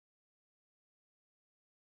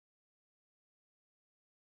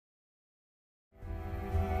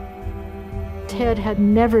Ted had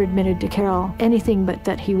never admitted to Carol anything but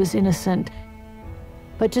that he was innocent.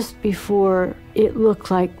 But just before, it looked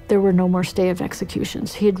like there were no more stay of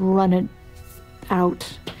executions. He had run it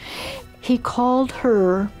out. He called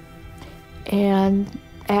her and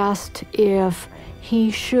asked if he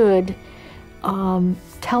should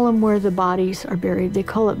tell him where the bodies are buried. They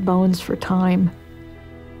call it bones for time.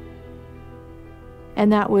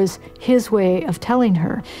 And that was his way of telling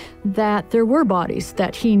her that there were bodies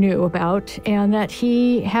that he knew about and that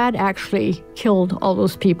he had actually killed all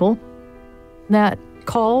those people. That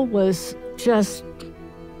call was just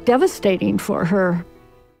devastating for her.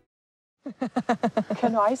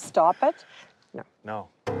 Can I stop it? No,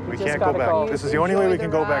 we can't go back. This is the only way we can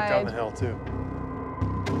go back down the hill, too.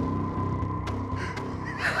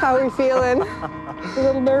 How are we feeling? A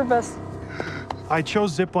little nervous. I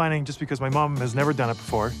chose ziplining just because my mom has never done it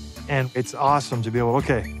before. And it's awesome to be able,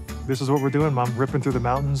 okay, this is what we're doing, Mom, ripping through the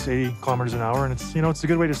mountains, 80 kilometers an hour. And it's, you know, it's a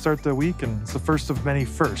good way to start the week, and it's the first of many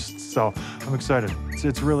firsts. So I'm excited.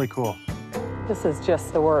 It's really cool. This is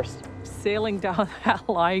just the worst. Sailing down that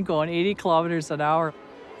line going 80 kilometers an hour.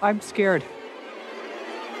 I'm scared.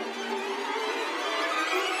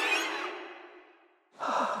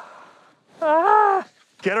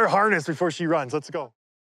 Get her harness before she runs. Let's go.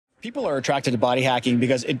 People are attracted to body hacking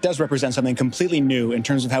because it does represent something completely new in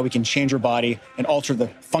terms of how we can change our body and alter the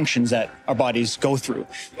functions that our bodies go through,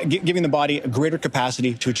 giving the body a greater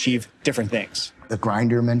capacity to achieve different things. The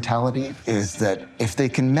grinder mentality is that if they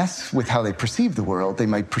can mess with how they perceive the world, they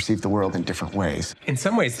might perceive the world in different ways. In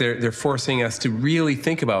some ways, they're forcing us to really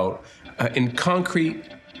think about, in concrete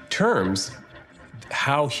terms,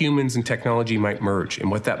 how humans and technology might merge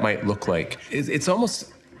and what that might look like. It's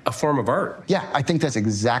almost a form of art. Yeah, I think that's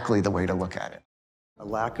exactly the way to look at it. A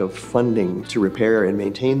lack of funding to repair and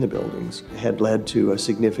maintain the buildings had led to a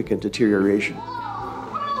significant deterioration.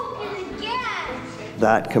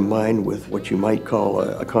 That, combined with what you might call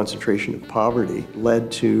a concentration of poverty,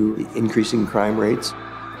 led to increasing crime rates.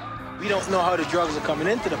 We don't know how the drugs are coming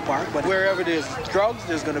into the park, but wherever there's drugs,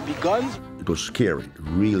 there's going to be guns. It was scary,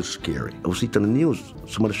 real scary. I was seeing on the news,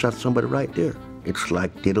 somebody shot somebody right there. It's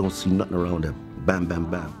like they don't see nothing around them. Bam, bam,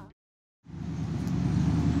 bam.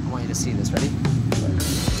 I want you to see this. Ready? What?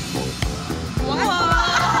 What the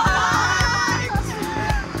heck?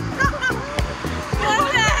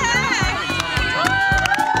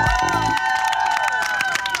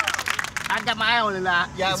 I got my eye on it now.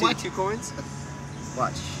 Yeah, see watch. the 2 coins?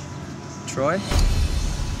 Watch. Troy?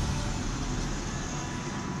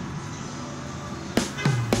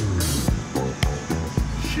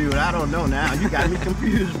 Shoot, I don't know now. You got me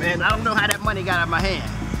confused, man. I don't know how that money got out of my hand.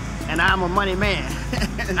 And I'm a money man.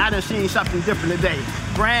 And I done seen something different today.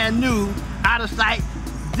 Brand new, out of sight,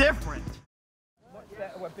 different.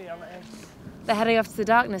 They're heading off to the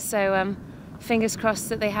darkness, so fingers crossed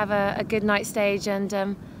that they have a good night stage and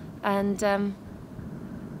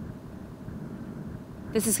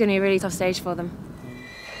this is going to be a really tough stage for them.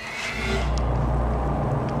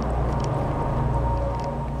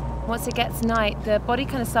 Once it gets night, the body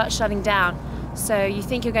kind of starts shutting down. So you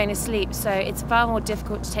think you're going to sleep, so it's far more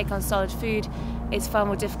difficult to take on solid food. It's far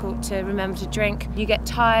more difficult to remember to drink. You get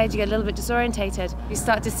tired, you get a little bit disorientated. You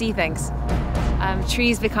start to see things.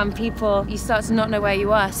 Trees become people. You start to not know where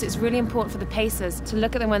you are. So it's really important for the pacers to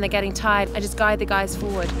look at them when they're getting tired and just guide the guys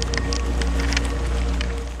forward.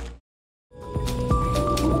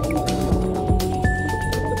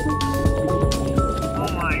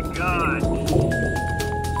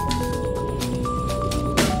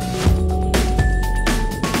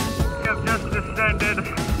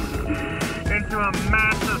 Into a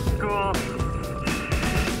massive school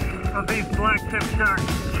of these black-tip sharks.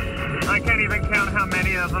 I can't even count how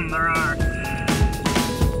many of them there are.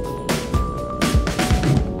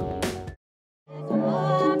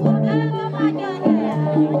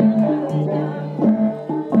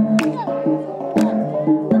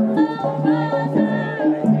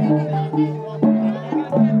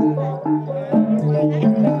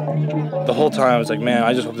 The whole time I was like, man,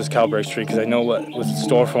 I just hope this cow breaks free because I know what was in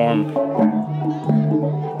store for him.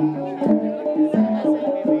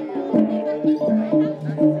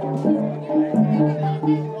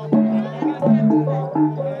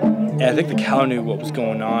 And I think the cow knew what was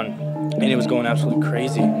going on, and it was going absolutely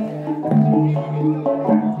crazy.